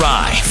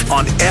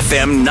on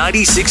FM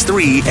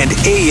 96.3 and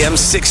AM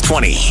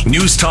 620.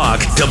 News Talk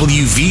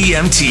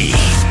WVMT.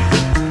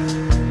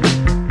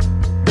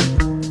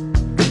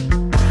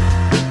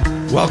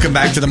 Welcome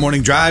back to the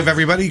Morning Drive,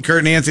 everybody. Kurt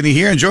and Anthony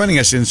here, and joining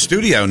us in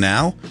studio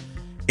now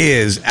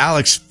is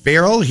Alex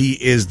Farrell. He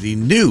is the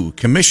new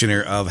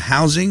Commissioner of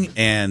Housing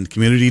and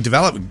Community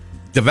Development.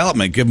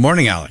 Good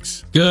morning,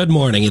 Alex. Good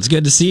morning. It's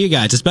good to see you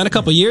guys. It's been a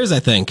couple years, I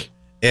think.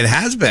 It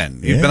has been.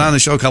 You've been on the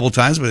show a couple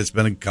times, but it's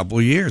been a couple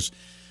of years.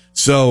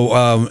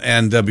 So,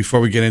 before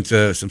we get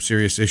into some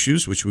serious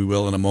issues, which we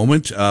will in a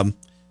moment, how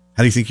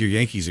do you think your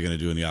Yankees are going to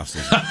do in the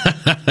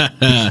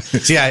offseason?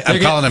 See,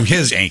 I'm calling them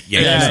his Yankees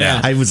now.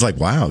 I was like,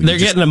 wow. They're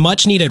getting a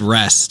much-needed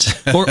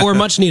rest or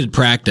much-needed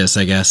practice,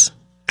 I guess.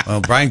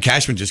 Well, Brian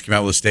Cashman just came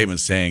out with a statement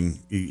saying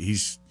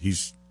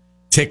he's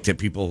ticked at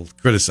people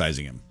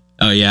criticizing him.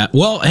 Oh, yeah.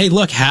 Well, hey,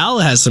 look, Hal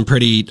has some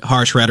pretty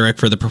harsh rhetoric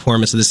for the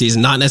performance of the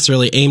season, not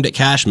necessarily aimed at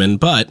Cashman,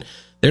 but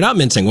they're not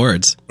mincing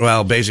words.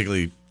 Well,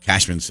 basically,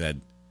 Cashman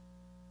said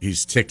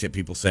he's ticked at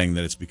people saying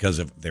that it's because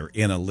of their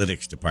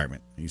analytics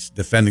department. He's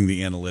defending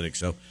the analytics.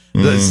 So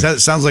it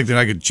sounds like they're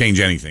not going to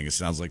change anything. It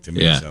sounds like to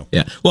me.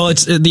 Yeah. Well,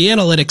 it's the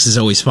analytics is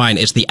always fine.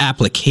 It's the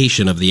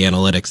application of the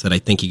analytics that I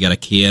think you got to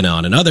key in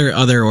on. And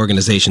other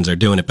organizations are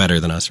doing it better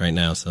than us right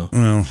now. So,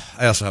 well,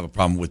 I also have a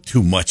problem with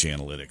too much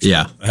analytics.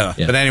 Yeah.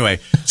 But anyway,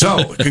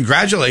 so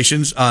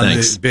congratulations on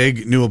this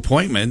big new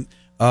appointment.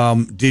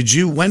 When did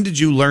you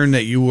learn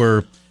that you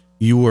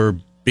were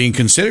being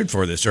considered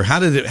for this, or how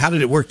did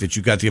it work that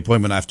you got the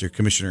appointment after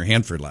Commissioner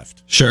Hanford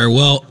left? Sure.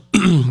 Well,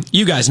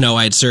 you guys know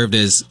I had served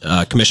as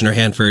Commissioner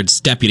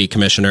Hanford's deputy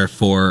commissioner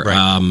for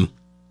a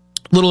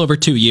little over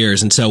 2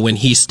 years, and so when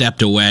he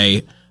stepped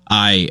away,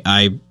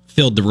 I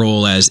filled the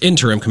role as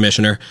interim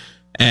commissioner,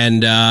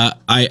 and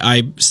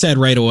I said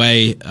right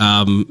away,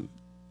 I'm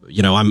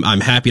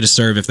happy to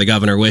serve if the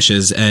governor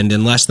wishes, and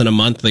in less than a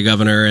month, the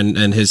governor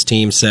and his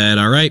team said,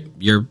 all right,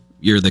 you're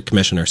the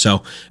commissioner.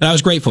 So, and I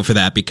was grateful for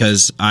that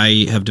because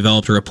I have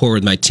developed a rapport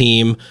with my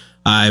team.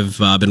 I've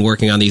been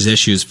working on these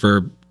issues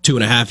for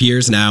 2.5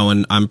 years now,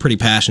 and I'm pretty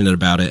passionate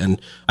about it.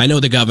 And I know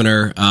the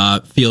governor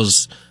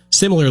feels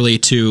similarly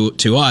to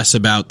us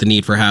about the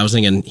need for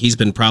housing, and he's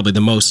been probably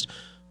the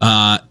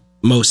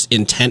most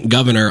intent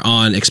governor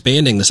on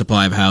expanding the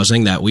supply of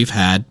housing that we've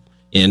had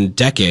in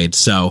decades.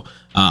 So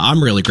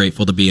I'm really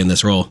grateful to be in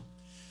this role.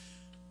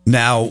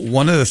 Now,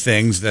 one of the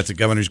things that the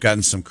governor's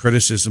gotten some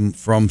criticism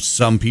from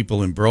some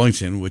people in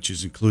Burlington, which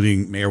is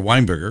including Mayor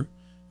Weinberger,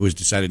 who has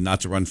decided not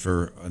to run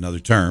for another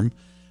term,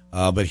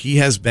 but he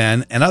has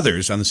been, and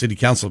others on the city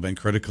council have been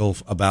critical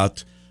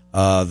about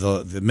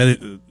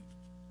the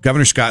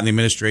Governor Scott and the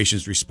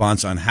administration's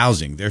response on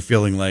housing. They're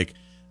feeling like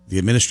the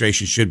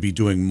administration should be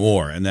doing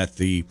more, and that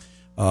the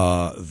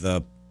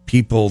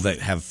people that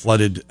have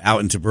flooded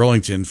out into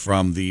Burlington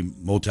from the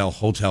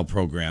motel-hotel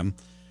program,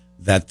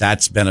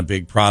 that's been a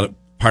big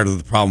part of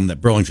the problem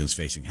that Burlington's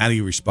facing. How do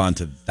you respond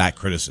to that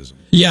criticism?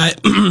 Yeah,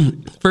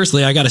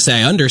 firstly, I got to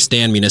say I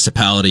understand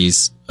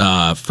municipalities'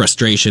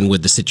 frustration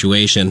with the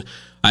situation.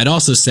 I'd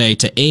also say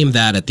to aim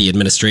that at the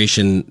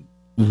administration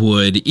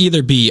would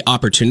either be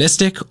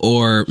opportunistic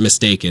or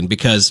mistaken,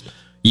 because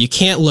you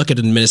can't look at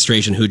an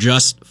administration who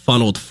just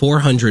funneled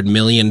 $400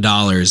 million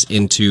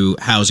into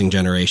housing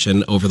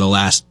generation over the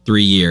last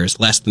 3 years,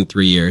 less than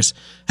 3 years,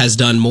 has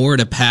done more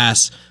to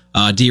pass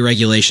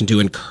deregulation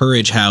to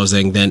encourage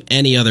housing than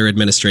any other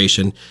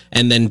administration,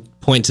 and then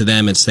point to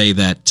them and say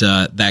that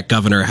that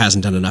governor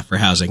hasn't done enough for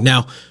housing.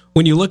 Now,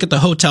 when you look at the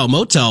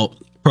hotel-motel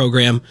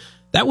program,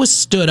 that was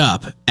stood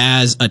up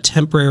as a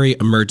temporary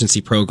emergency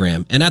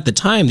program. And at the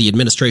time, the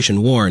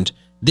administration warned,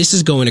 this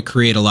is going to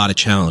create a lot of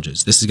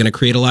challenges. This is going to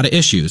create a lot of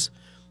issues.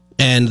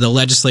 And the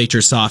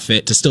legislature saw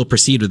fit to still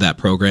proceed with that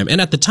program.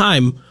 And at the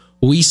time,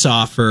 we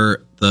saw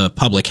for the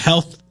public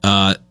health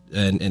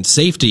and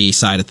safety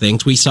side of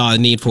things, we saw a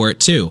need for it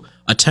too,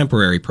 a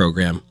temporary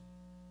program.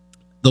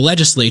 The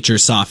legislature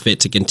saw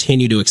fit to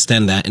continue to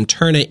extend that and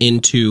turn it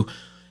into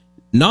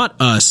not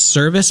a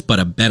service, but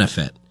a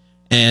benefit.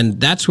 And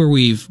that's where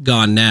we've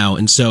gone now.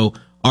 And so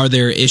are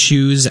there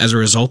issues as a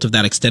result of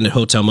that extended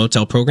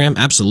hotel-motel program?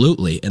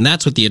 Absolutely. And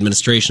that's what the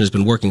administration has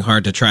been working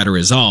hard to try to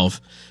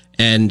resolve.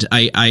 And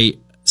I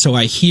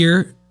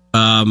hear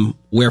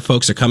where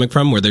folks are coming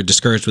from, where they're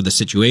discouraged with the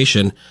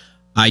situation.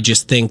 I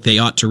just think they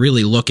ought to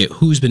really look at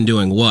who's been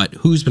doing what,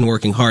 who's been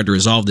working hard to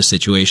resolve the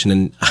situation.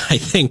 And I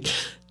think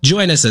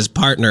join us as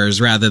partners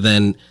rather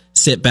than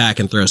sit back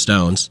and throw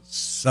stones.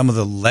 Some of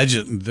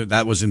the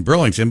that was in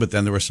Burlington, but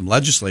then there were some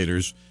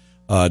legislators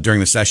during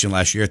the session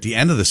last year. At the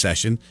end of the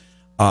session,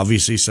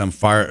 obviously some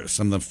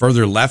of the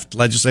further left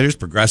legislators,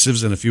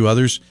 progressives, and a few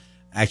others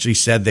actually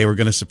said they were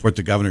going to support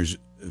the governor's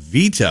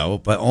veto,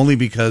 but only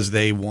because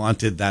they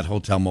wanted that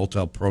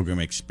hotel-motel program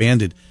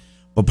expanded.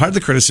 But part of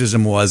the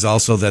criticism was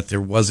also that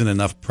there wasn't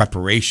enough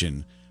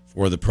preparation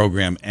for the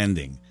program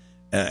ending.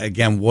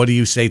 Again, what do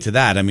you say to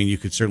that? I mean, you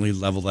could certainly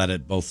level that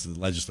at both the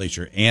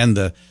legislature and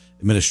the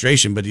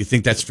administration, but do you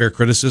think that's fair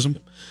criticism?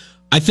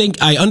 I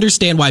think I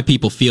understand why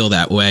people feel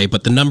that way,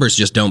 but the numbers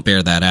just don't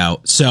bear that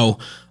out. So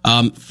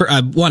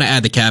I want to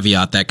add the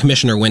caveat that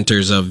Commissioner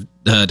Winters of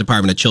the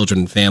Department of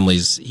Children and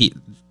Families,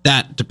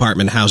 that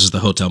department houses the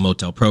hotel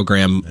motel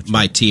program.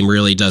 My team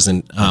really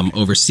doesn't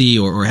oversee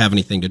or have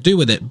anything to do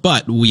with it,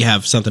 but we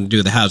have something to do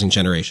with the housing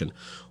generation.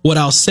 What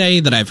I'll say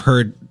that I've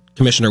heard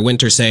Commissioner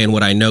Winters say and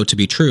what I know to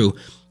be true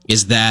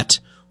is that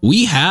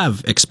we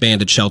have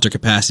expanded shelter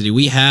capacity.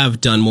 We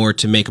have done more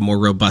to make a more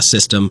robust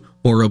system,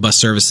 more robust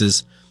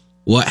services.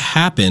 What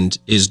happened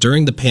is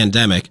during the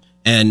pandemic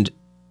and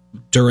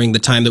during the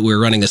time that we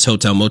were running this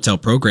hotel motel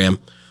program,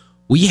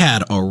 we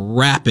had a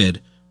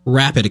rapid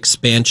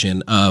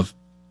expansion of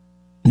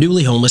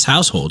newly homeless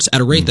households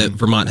at a rate that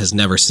Vermont has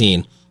never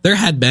seen. There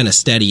had been a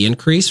steady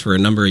increase for a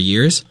number of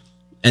years.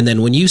 And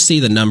then when you see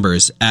the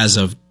numbers as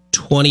of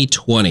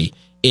 2020,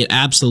 it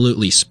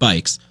absolutely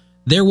spikes.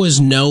 There was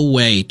no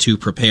way to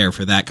prepare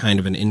for that kind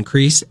of an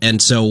increase.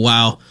 And so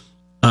while,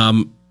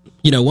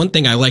 one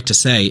thing I like to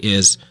say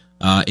is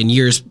in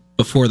years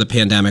before the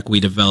pandemic, we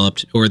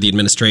developed, or the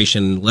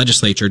administration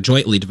legislature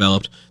jointly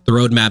developed, the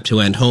roadmap to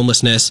end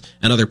homelessness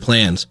and other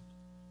plans.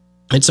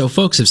 And so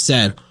folks have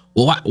said,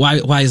 well,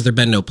 why has there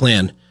been no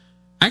plan?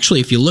 Actually,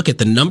 if you look at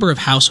the number of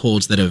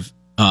households that have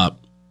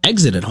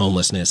exited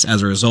homelessness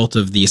as a result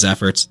of these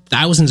efforts,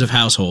 thousands of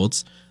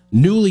households,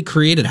 newly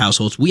created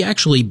households, we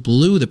actually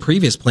blew the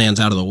previous plans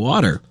out of the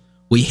water.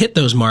 We hit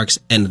those marks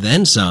and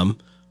then some,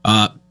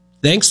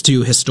 thanks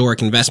to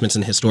historic investments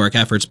and historic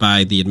efforts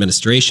by the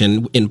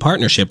administration in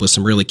partnership with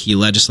some really key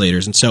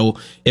legislators. And so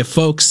if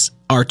folks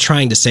are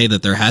trying to say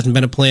that there hasn't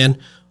been a plan,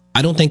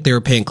 I don't think they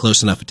were paying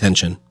close enough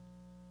attention.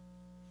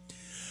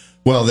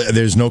 Well,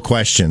 there's no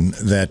question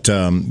that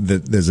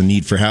that there's a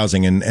need for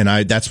housing, and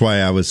that's why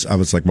I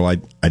was like, well,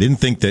 I didn't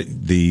think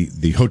that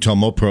the hotel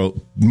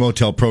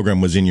motel program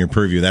was in your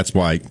purview. That's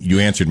why you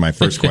answered my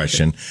first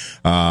question.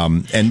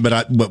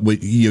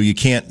 You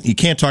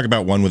can't talk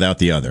about one without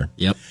the other.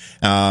 Yep.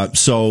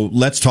 So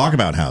let's talk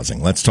about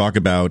housing. Let's talk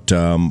about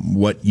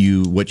what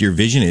your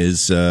vision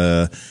is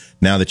now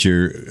that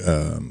you're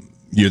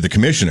the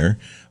commissioner.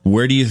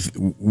 Where do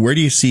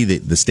you see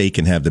that the state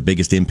can have the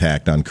biggest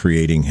impact on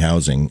creating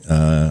housing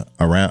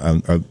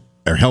around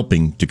or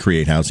helping to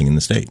create housing in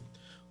the state?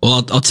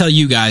 Well, I'll tell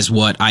you guys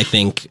what I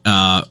think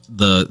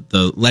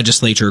the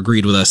legislature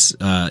agreed with us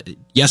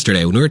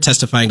yesterday. When we were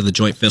testifying to the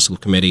Joint Fiscal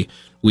Committee,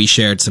 we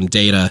shared some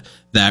data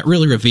that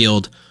really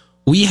revealed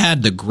we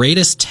had the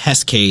greatest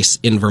test case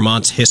in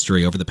Vermont's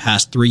history over the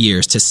past 3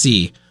 years to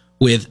see,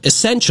 with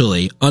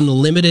essentially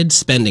unlimited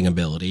spending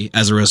ability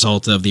as a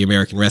result of the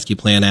American Rescue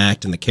Plan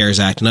Act and the CARES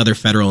Act and other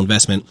federal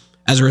investment.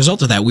 As a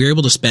result of that, we were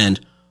able to spend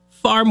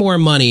far more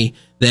money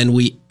than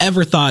we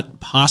ever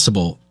thought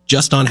possible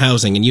just on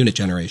housing and unit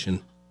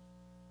generation.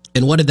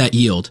 And what did that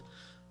yield?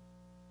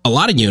 A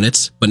lot of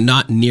units, but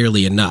not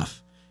nearly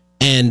enough.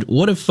 And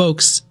what have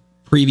folks,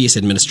 previous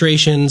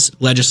administrations,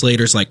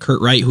 legislators like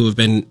Kurt Wright, who have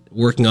been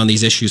working on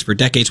these issues for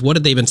decades, what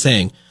have they been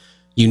saying?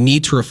 You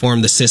need to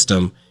reform the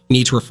system. You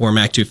need to reform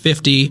Act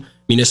 250,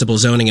 municipal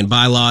zoning and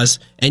bylaws,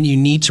 and you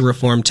need to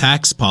reform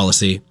tax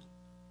policy.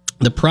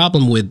 The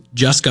problem with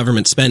just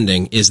government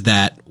spending is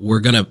that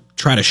we're going to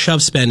try to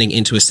shove spending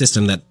into a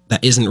system that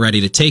isn't ready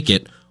to take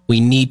it.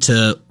 We need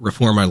to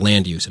reform our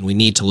land use, and we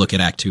need to look at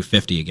Act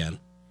 250 again.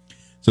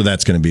 So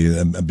that's going to be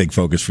a big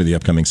focus for the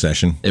upcoming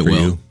session for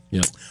you?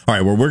 Yep. All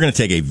right, well, we're going to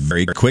take a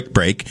very quick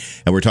break,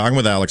 and we're talking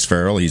with Alex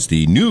Farrell. He's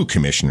the new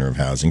Commissioner of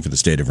Housing for the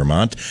state of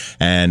Vermont,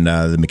 and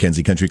the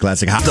Mackenzie Country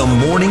Classic. The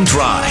Morning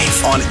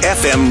Drive on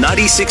FM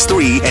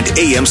 96.3 and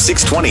AM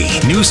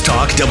 620. News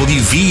Talk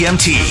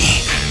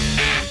WVMT.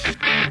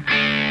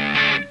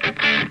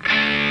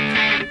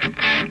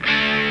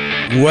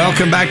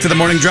 Welcome back to the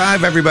Morning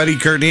Drive, everybody.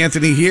 Kurt and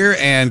Anthony here,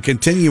 and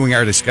continuing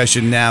our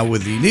discussion now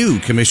with the new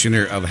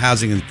Commissioner of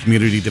Housing and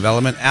Community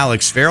Development,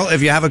 Alex Farrell.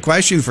 If you have a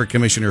question for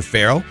Commissioner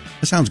Farrell,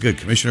 that sounds good,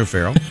 Commissioner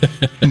Farrell,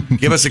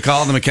 give us a call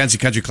on the Mackenzie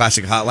Country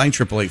Classic hotline,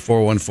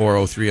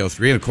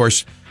 888-414-0303. And, of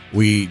course,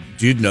 we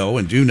do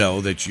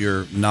know that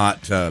you're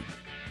not,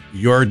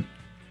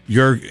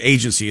 your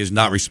agency is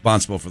not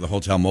responsible for the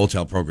hotel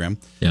motel program.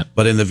 Yeah.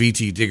 But in the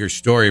VT Digger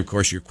story, of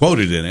course, you're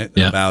quoted in it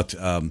about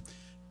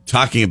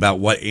talking about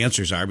what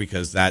answers are,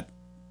 because that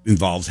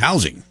involves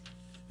housing.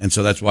 And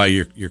so that's why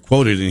you're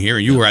quoted in here.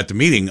 You were at the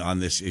meeting on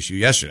this issue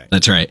yesterday.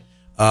 That's right.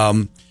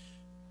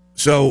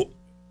 So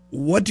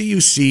what do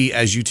you see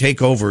as you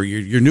take over?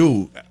 You're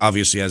new,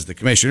 obviously, as the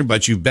commissioner,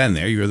 but you've been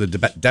there. You're the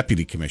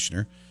deputy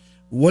commissioner.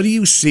 What do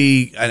you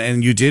see?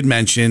 And you did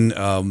mention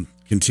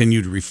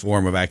continued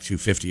reform of Act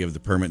 250 of the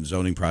permit and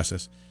zoning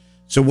process.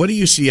 So what do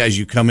you see as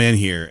you come in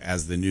here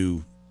as the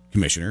new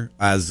commissioner,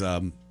 as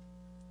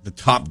the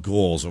top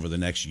goals over the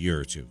next year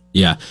or two?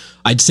 Yeah,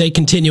 I'd say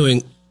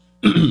continuing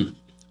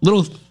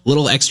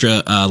little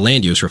extra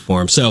land use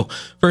reform. So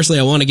firstly,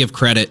 I want to give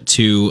credit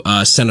to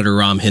Senator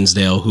Rom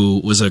Hinsdale,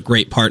 who was a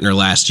great partner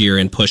last year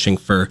in pushing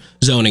for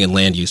zoning and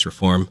land use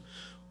reform.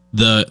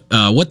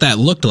 What that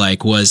looked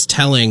like was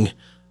telling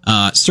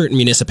certain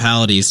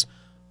municipalities,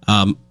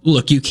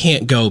 look, you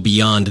can't go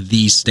beyond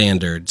these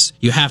standards.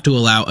 You have to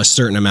allow a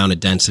certain amount of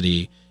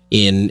density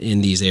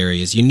in these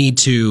areas.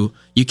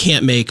 You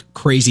can't make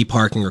crazy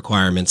parking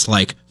requirements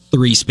like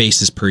 3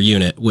 spaces per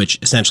unit, which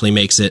essentially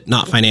makes it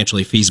not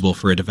financially feasible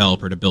for a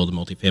developer to build a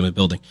multifamily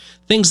building.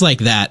 Things like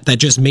that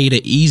just made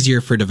it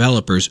easier for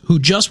developers who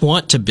just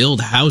want to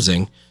build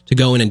housing to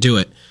go in and do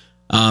it.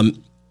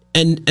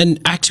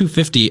 And Act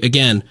 250,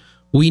 again,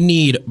 we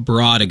need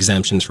broad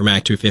exemptions from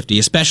Act 250,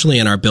 especially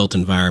in our built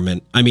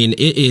environment. I mean,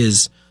 it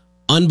is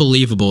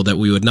unbelievable that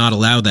we would not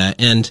allow that.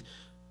 And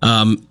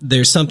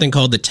there's something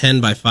called the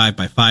 10 by 5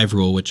 by 5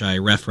 rule, which I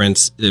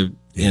referenced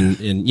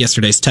in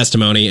yesterday's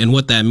testimony. And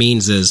what that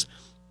means is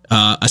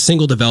a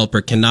single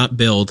developer cannot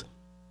build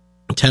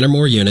 10 or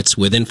more units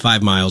within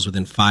 5 miles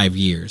within 5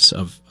 years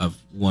of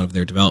one of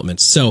their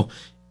developments. So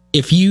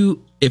if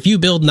you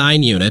build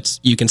 9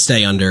 units, you can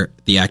stay under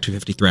the Act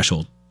 250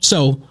 threshold.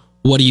 So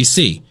what do you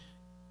see?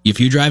 If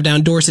you drive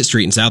down Dorset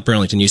Street in South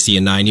Burlington, you see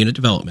a 9-unit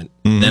development,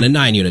 then a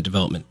 9-unit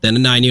development, then a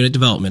 9-unit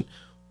development.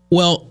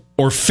 Well,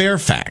 or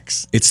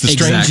Fairfax. It's the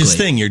strangest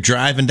thing. You're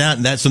driving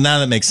down that. So now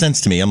that makes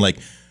sense to me. I'm like,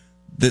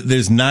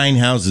 there's 9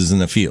 houses in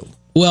the field.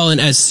 Well, and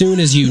as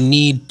soon as you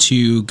need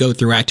to go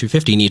through Act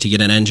 250, you need to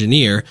get an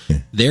engineer.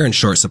 They're in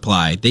short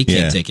supply. They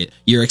can't take it.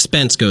 Your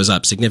expense goes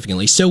up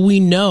significantly. So we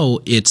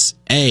know it's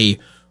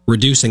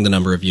reducing the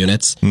number of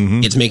units.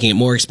 It's making it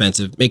more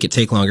expensive, make it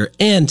take longer.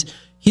 And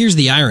here's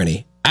the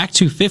irony. Act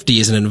 250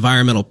 is an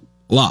environmental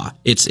law.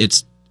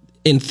 It's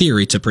in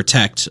theory to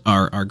protect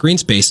our green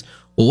space.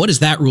 Well, what is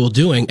that rule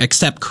doing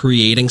except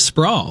creating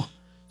sprawl?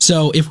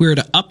 So if we were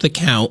to up the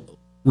count,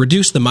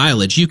 reduce the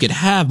mileage, you could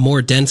have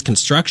more dense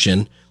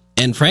construction.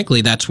 And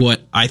frankly, that's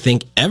what I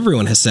think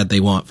everyone has said they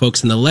want.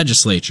 Folks in the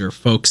legislature,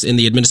 folks in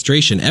the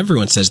administration,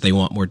 everyone says they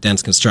want more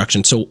dense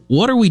construction. So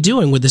what are we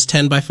doing with this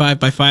 10 by 5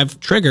 by 5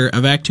 trigger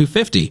of Act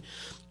 250?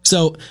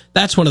 So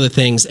that's one of the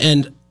things.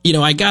 And you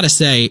know, I got to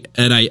say,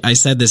 and I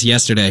said this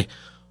yesterday,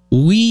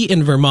 we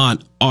in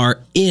Vermont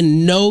are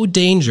in no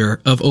danger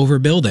of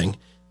overbuilding.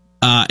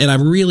 And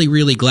I'm really,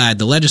 really glad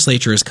the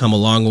legislature has come a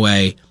long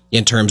way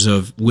in terms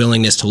of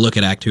willingness to look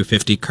at Act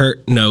 250.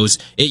 Kurt knows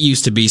it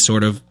used to be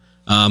sort of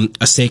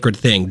a sacred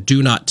thing.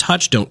 Do not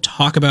touch, don't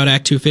talk about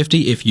Act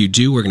 250. If you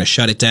do, we're going to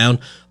shut it down.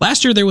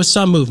 Last year, there was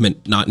some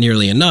movement, not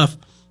nearly enough.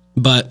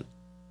 But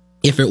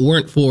if it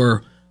weren't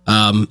for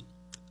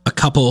a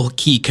couple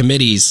key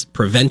committees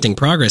preventing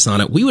progress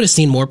on it, we would have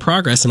seen more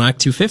progress in Act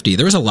 250.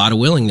 There was a lot of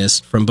willingness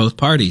from both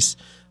parties.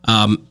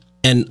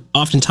 And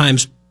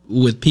oftentimes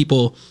with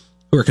people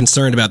who are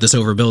concerned about this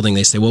overbuilding,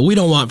 they say, well, we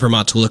don't want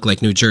Vermont to look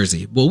like New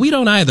Jersey. Well, we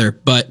don't either.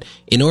 But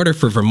in order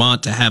for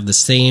Vermont to have the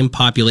same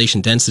population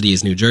density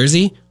as New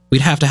Jersey,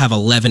 we'd have to have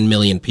 11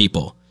 million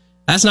people.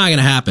 That's not going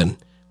to happen.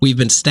 We've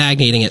been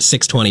stagnating at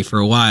 620 for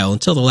a while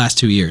until the last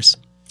 2 years.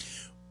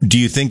 Do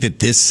you think that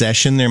this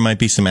session there might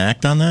be some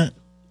act on that?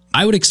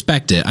 I would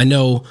expect it. I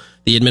know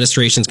the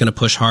administration's going to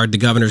push hard. The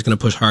governor's going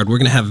to push hard. We're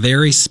going to have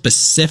very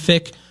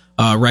specific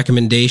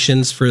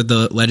recommendations for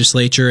the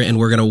legislature, and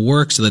we're going to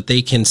work so that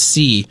they can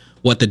see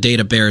what the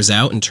data bears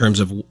out in terms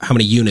of how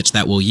many units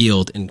that will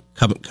yield in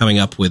coming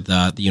up with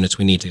the units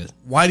we need to.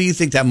 Why do you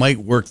think that might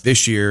work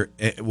this year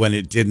when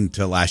it didn't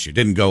last year?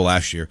 Didn't go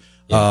last year.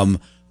 Yeah.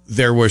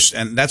 There was,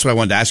 and that's what I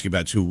wanted to ask you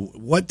about too.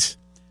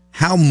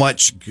 How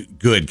much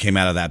good came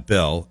out of that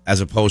bill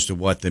as opposed to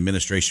what the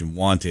administration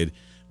wanted?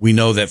 We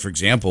know that, for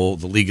example,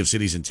 the League of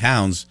Cities and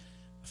Towns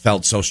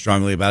felt so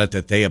strongly about it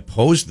that they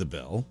opposed the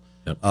bill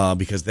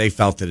because they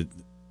felt that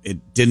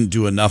it didn't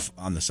do enough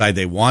on the side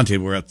they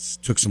wanted, where it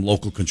took some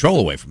local control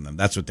away from them.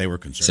 That's what they were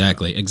concerned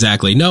about.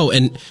 Exactly. No,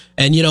 and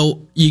you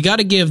know, you got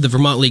to give the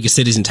Vermont League of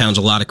Cities and Towns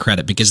a lot of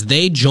credit because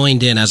they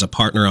joined in as a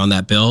partner on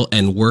that bill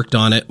and worked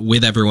on it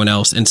with everyone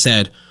else and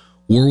said,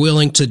 we're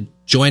willing to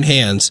join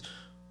hands.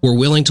 We're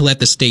willing to let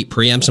the state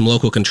preempt some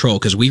local control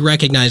because we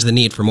recognize the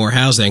need for more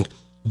housing,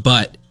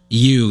 but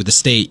you, the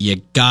state, you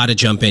got to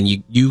jump in.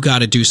 You got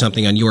to do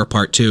something on your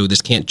part, too.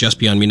 This can't just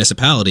be on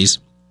municipalities.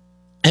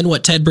 And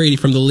what Ted Brady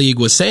from the league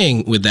was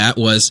saying with that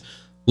was,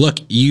 look,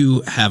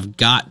 you have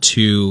got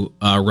to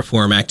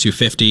reform Act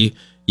 250.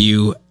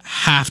 You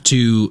have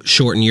to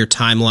shorten your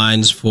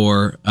timelines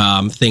for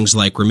things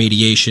like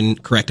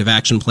remediation, corrective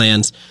action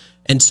plans.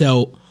 And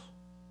so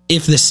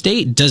if the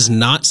state does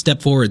not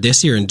step forward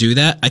this year and do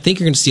that, I think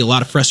you're going to see a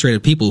lot of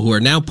frustrated people who are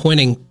now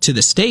pointing to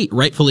the state,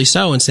 rightfully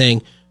so, and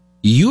saying,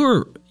 you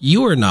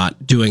are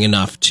not doing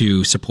enough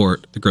to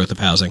support the growth of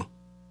housing.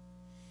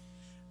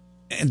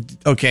 And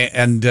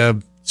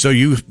so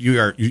you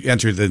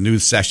enter the new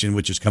session,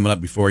 which is coming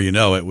up before you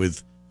know it,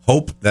 with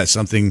hope that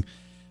something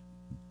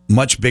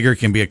much bigger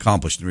can be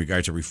accomplished in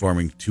regard to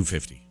reforming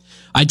 250.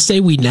 I'd say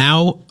we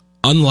now,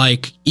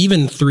 unlike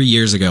even 3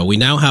 years ago, we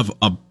now have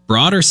a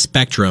broader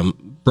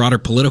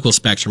political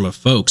spectrum of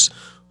folks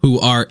who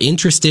are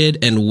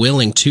interested and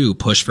willing to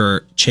push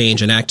for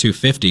change in Act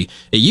 250.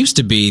 It used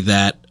to be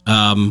that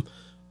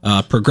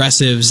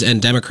progressives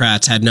and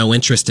Democrats had no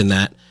interest in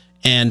that.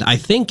 And I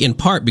think in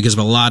part because of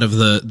a lot of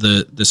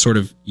the sort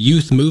of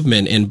youth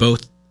movement in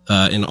both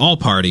in all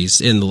parties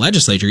in the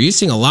legislature, you're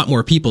seeing a lot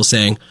more people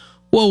saying,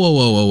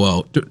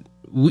 Whoa.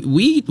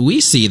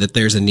 We see that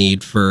there's a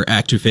need for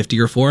Act 250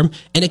 reform,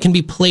 and it can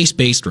be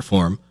place-based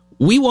reform.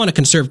 We want to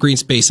conserve green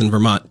space in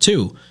Vermont,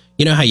 too.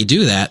 You know how you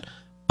do that?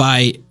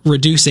 By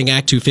reducing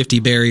Act 250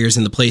 barriers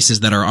in the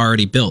places that are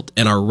already built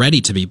and are ready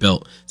to be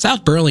built.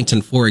 South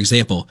Burlington, for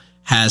example,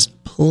 has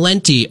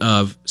plenty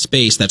of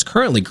space that's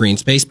currently green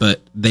space,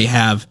 but they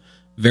have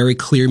very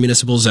clear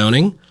municipal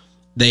zoning.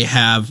 They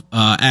have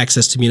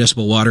access to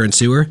municipal water and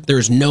sewer.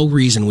 There's no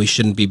reason we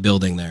shouldn't be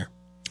building there.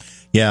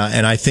 Yeah,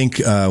 and I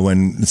think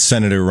when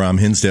Senator Ram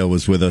Hinsdale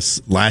was with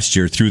us last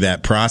year through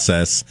that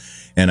process,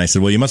 and I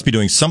said, well, you must be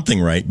doing something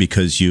right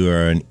because you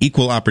are an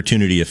equal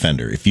opportunity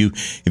offender. If you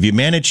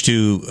manage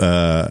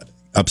to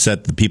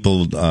upset the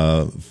people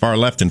far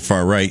left and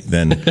far right,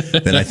 then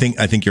I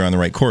think you're on the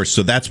right course.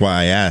 So that's why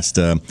I asked.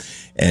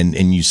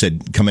 And you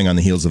said coming on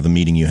the heels of the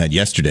meeting you had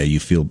yesterday, you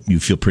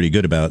feel pretty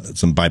good about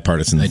some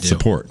bipartisan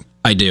support.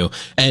 I do,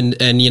 and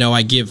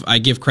I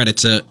give credit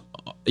to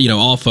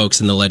all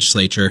folks in the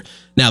legislature.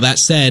 Now, that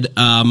said,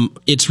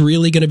 it's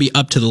really going to be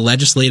up to the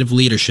legislative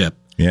leadership.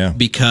 Yeah.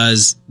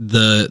 Because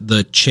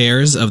the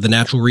chairs of the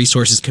natural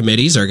resources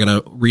committees are going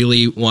to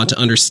really want to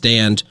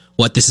understand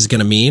what this is going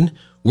to mean.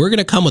 We're going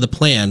to come with a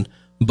plan,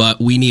 but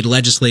we need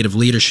legislative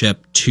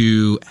leadership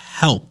to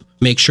help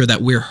make sure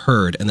that we're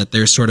heard and that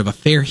there's sort of a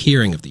fair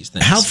hearing of these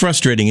things. How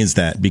frustrating is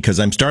that? Because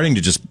I'm starting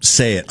to just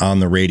say it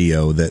on the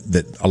radio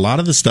that a lot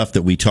of the stuff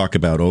that we talk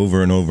about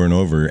over and over and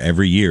over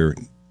every year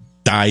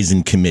dies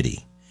in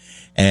committee.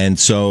 And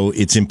so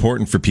it's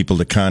important for people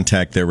to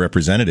contact their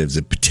representatives,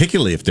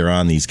 particularly if they're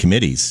on these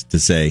committees, to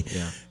say,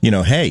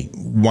 hey,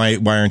 why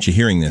aren't you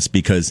hearing this?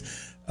 Because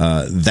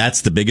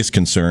that's the biggest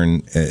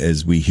concern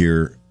as we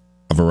hear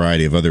a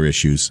variety of other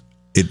issues.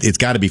 It's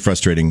got to be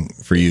frustrating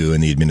for you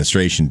and the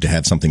administration to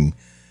have something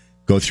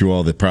go through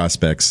all the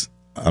prospects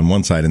on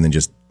one side and then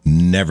just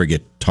never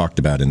get talked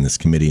about in this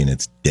committee and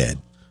it's dead.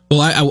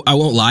 Well, I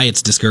won't lie.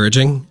 It's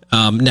discouraging.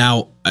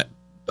 Now,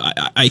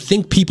 I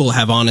think people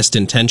have honest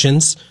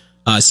intentions.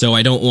 So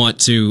I don't want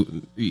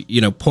to,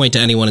 point to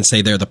anyone and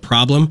say they're the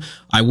problem.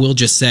 I will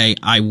just say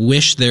I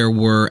wish there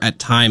were at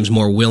times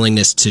more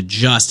willingness to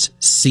just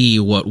see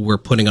what we're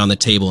putting on the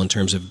table in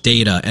terms of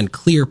data and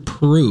clear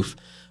proof.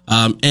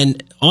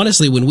 And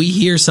honestly, when we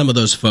hear some of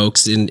those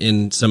folks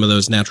in some of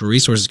those natural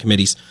resources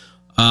committees,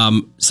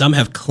 some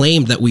have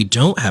claimed that we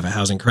don't have a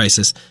housing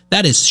crisis.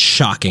 That is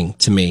shocking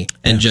to me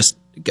and just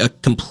a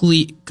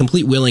complete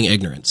willing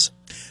ignorance.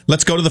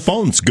 Let's go to the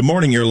phones. Good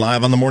morning. You're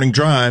live on the Morning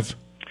Drive.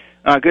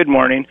 Good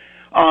morning.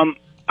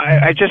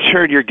 I just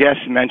heard your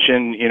guest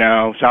mention,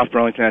 South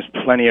Burlington has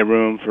plenty of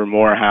room for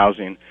more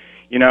housing.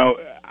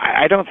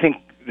 I don't think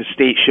the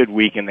state should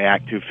weaken the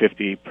Act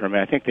 250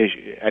 permit.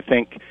 I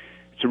think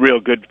it's a real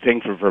good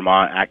thing for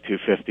Vermont, Act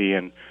 250,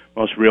 and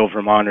most real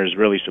Vermonters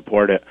really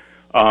support it.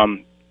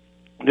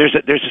 There's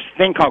this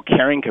thing called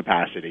carrying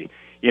capacity.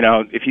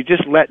 If you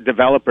just let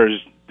developers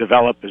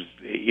develop,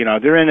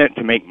 they're in it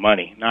to make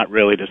money, not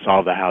really to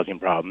solve the housing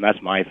problem.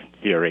 That's my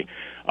theory.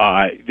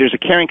 There's a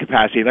carrying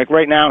capacity. Like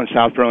right now in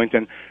South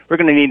Burlington, we're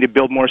going to need to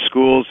build more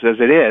schools as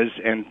it is,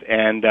 and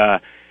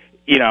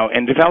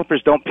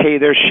developers don't pay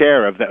their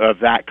share of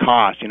that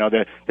cost.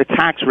 The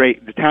tax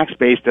rate, the tax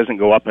base doesn't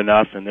go up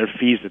enough, and their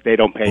fees that they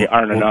don't pay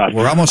aren't enough.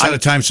 We're almost out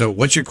of time. So,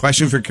 what's your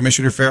question for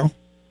Commissioner Farrell?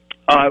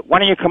 Why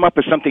don't you come up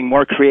with something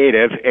more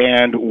creative,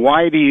 and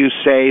why do you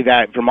say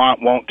that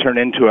Vermont won't turn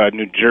into a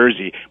New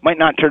Jersey? Might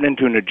not turn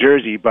into a New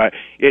Jersey, but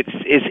it's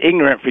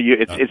ignorant for you.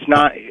 It's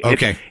not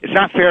okay. It's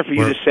not fair for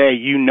you to say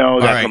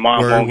that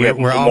Vermont won't get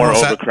more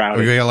overcrowded.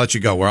 We're going to let you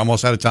go. We're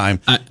almost out of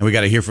time, and we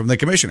got to hear from the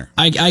commissioner.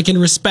 I can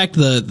respect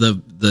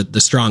the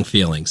strong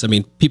feelings. I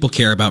mean, people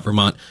care about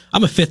Vermont.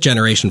 I'm a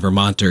fifth-generation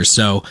Vermonter,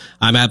 so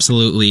I'm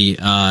absolutely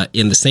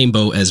in the same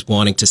boat as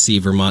wanting to see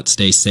Vermont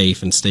stay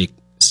safe and stay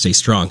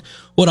strong.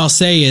 What I'll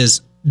say is,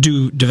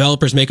 do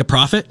developers make a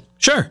profit?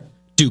 Sure.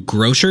 Do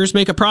grocers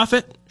make a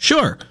profit?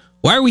 Sure.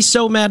 Why are we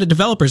so mad at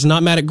developers and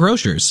not mad at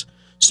grocers?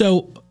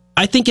 So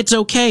I think it's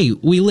okay.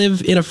 We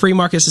live in a free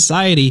market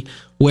society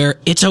where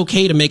it's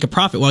okay to make a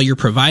profit while you're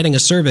providing a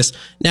service.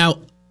 Now,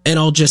 and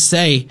I'll just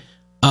say,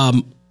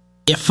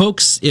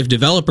 if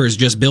developers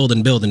just build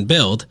and build and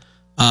build,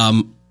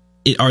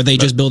 are they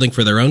just building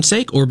for their own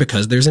sake or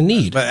because there's a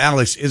need? But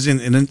Alex,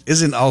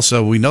 isn't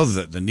also, we know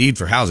that the need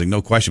for housing,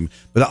 no question,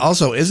 but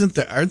also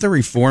aren't the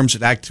reforms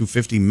at Act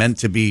 250 meant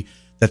to be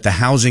that the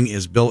housing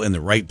is built in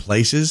the right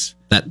places?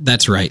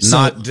 That's right.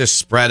 Not just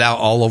spread out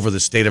all over the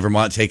state of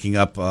Vermont, taking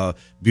up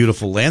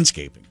beautiful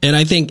landscaping. And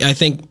I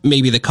think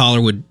maybe the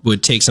caller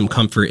would take some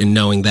comfort in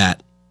knowing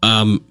that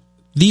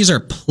these are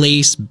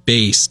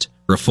place-based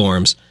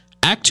reforms.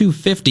 Act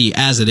 250,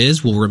 as it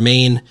is, will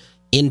remain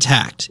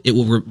intact. It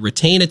will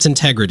retain its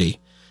integrity.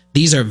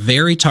 These are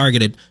very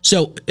targeted.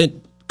 So,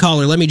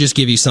 caller, let me just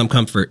give you some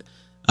comfort.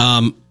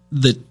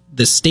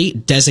 The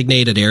state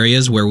designated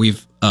areas where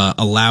we've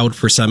allowed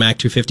for some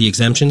Act 250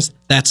 exemptions,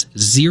 that's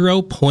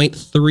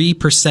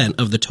 0.3%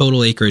 of the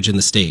total acreage in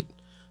the state.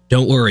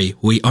 don't worry,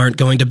 we aren't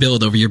going to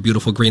build over your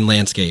beautiful green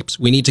landscapes.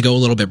 We need to go a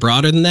little bit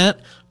broader than that,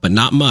 but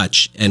not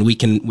much, and we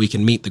can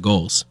meet the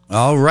goals.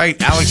 All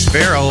right, Alex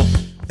Farrell,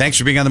 thanks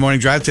for being on the Morning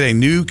Drive today.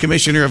 New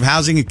Commissioner of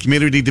Housing and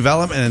Community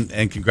Development,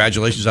 and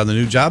congratulations on the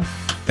new job.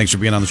 Thanks for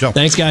being on the show.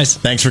 Thanks, guys.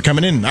 Thanks for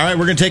coming in. All right,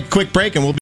 we're going to take a quick break, and we'll be